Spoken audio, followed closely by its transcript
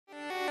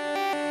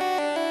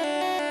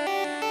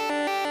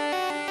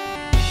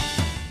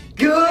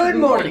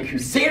morning,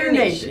 Crusader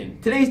Nation!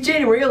 Today's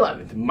January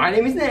 11th. My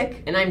name is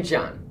Nick. And I'm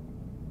John.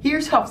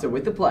 Here's Hafsa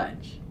with the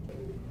pledge.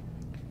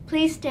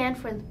 Please stand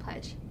for the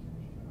pledge.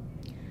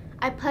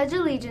 I pledge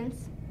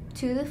allegiance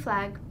to the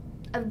flag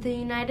of the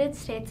United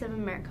States of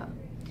America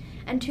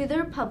and to the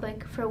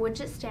republic for which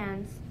it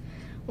stands,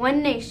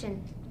 one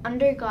nation,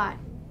 under God,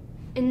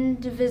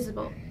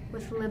 indivisible,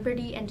 with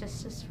liberty and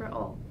justice for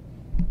all.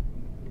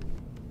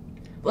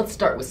 Let's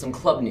start with some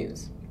club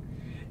news.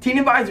 Teen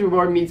Advisory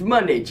Board meets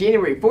Monday,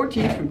 January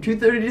 14th from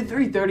 2:30 to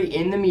 3:30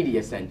 in the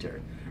Media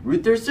Center.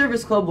 Ruther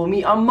Service Club will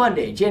meet on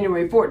Monday,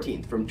 January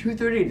 14th from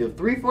 2:30 to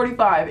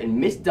 3:45 in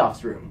Miss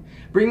Duff's room.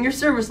 Bring your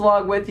service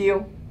log with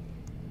you.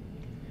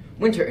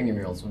 Winter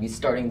intramurals will be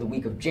starting the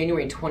week of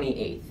January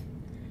 28th.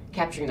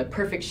 Capturing the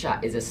perfect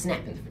shot is a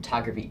snap in the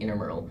photography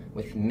intramural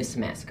with Miss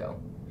Masco.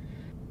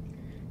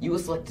 You will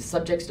select the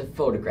subjects to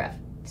photograph,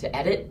 to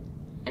edit,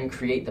 and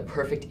create the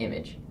perfect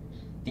image.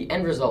 The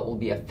end result will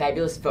be a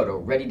fabulous photo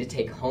ready to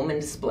take home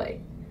and display.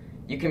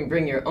 You can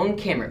bring your own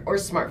camera or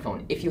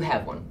smartphone if you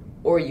have one,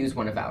 or use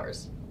one of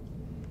ours.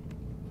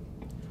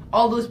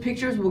 All those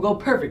pictures will go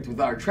perfect with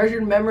our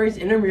Treasured Memories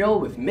intramural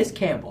with Miss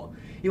Campbell.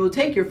 You will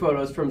take your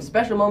photos from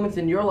special moments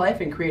in your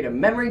life and create a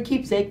memory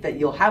keepsake that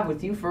you'll have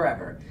with you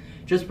forever.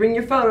 Just bring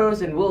your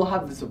photos and we'll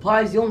have the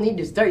supplies you'll need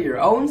to start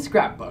your own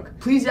scrapbook.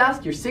 Please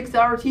ask your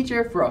 6th-hour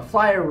teacher for a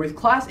flyer with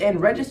class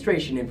and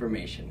registration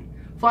information.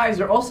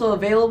 Flyers are also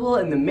available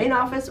in the main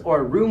office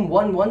or room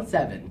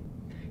 117.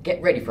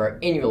 Get ready for our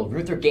annual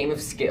Ruther Game of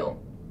Skill.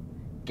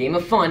 Game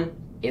of Fun,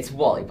 it's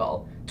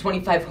volleyball.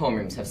 25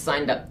 homerooms have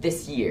signed up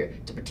this year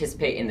to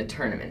participate in the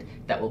tournament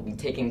that will be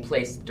taking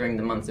place during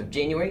the months of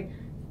January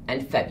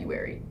and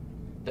February.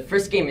 The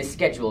first game is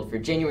scheduled for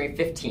January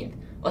 15th.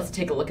 Let's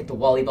take a look at the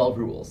volleyball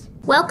rules.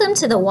 Welcome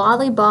to the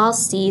volleyball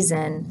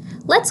season.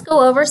 Let's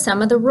go over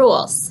some of the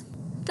rules.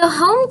 The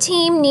home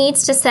team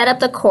needs to set up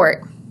the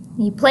court.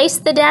 You place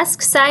the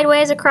desk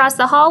sideways across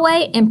the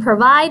hallway and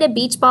provide a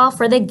beach ball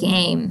for the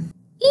game.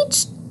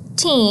 Each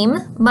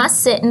team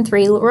must sit in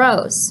 3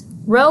 rows.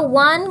 Row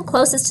 1,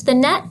 closest to the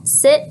net,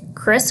 sit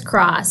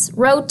crisscross.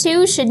 Row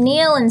 2 should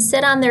kneel and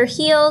sit on their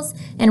heels,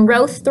 and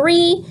row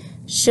 3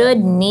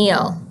 should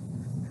kneel.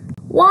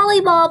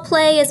 Volleyball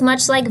play is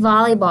much like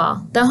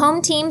volleyball. The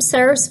home team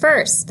serves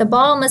first. The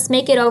ball must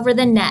make it over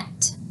the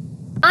net.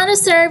 On a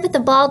serve, if the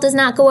ball does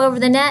not go over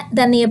the net,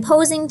 then the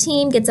opposing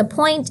team gets a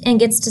point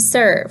and gets to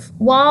serve.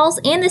 Walls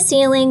and the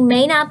ceiling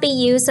may not be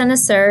used on a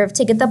serve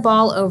to get the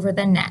ball over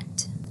the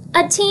net.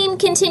 A team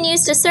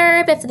continues to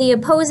serve if the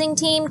opposing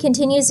team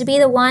continues to be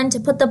the one to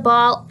put the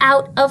ball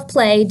out of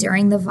play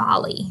during the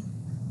volley.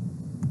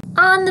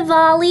 On the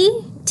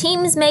volley,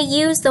 teams may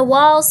use the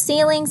walls,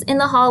 ceilings, in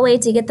the hallway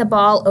to get the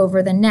ball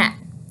over the net.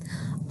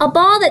 A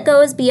ball that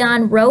goes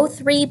beyond row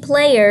 3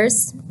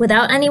 players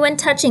without anyone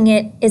touching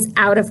it is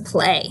out of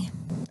play.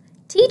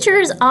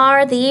 Teachers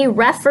are the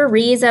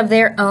referees of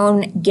their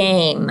own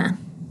game.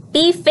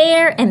 Be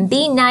fair and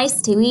be nice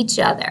to each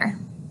other.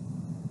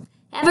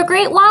 Have a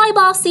great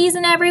volleyball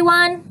season,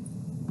 everyone!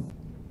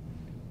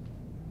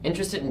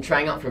 Interested in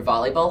trying out for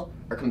volleyball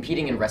or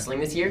competing in wrestling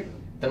this year?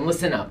 Then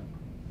listen up.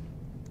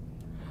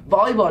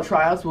 Volleyball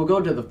tryouts will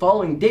go to the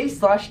following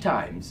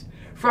days/times.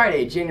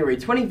 Friday, January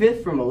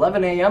 25th from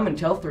 11 a.m.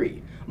 until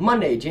 3.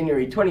 Monday,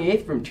 January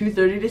 28th from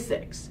 2:30 to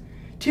 6.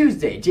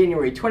 Tuesday,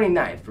 January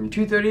 29th from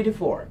 2:30 to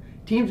 4.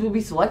 Teams will be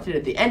selected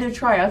at the end of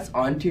tryouts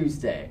on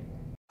Tuesday.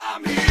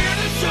 I'm here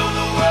to show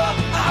the world.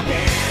 I'm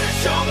here to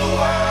show the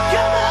world.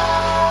 Come on,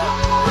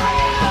 bring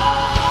it on.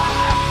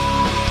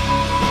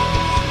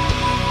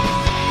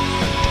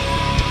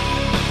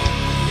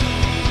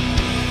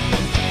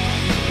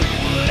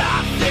 What I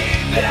say,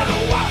 better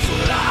watch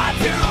what I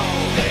do.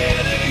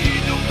 Better you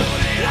don't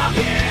put it out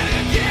here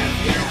against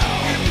you.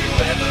 If you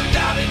ever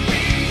doubted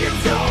me, you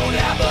don't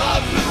have a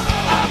clue.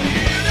 I'm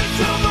here to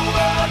show the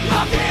world.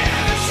 I'm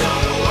here to show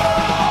the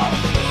world.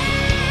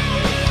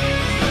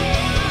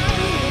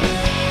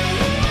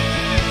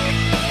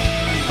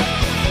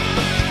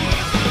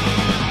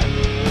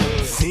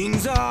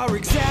 Things are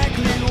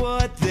exactly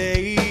what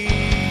they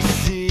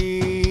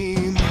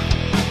seem.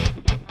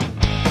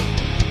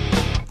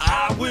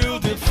 I will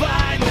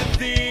define the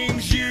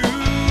things you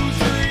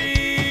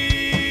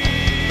dream.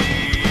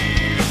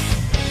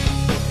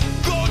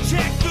 Go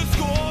check the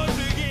scores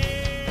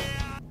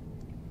again.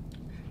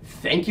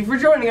 Thank you for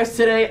joining us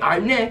today.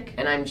 I'm Nick.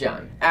 And I'm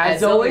John.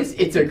 As always,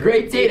 it's a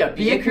great day to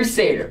be a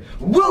Crusader.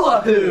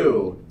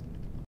 Woo-a-hoo!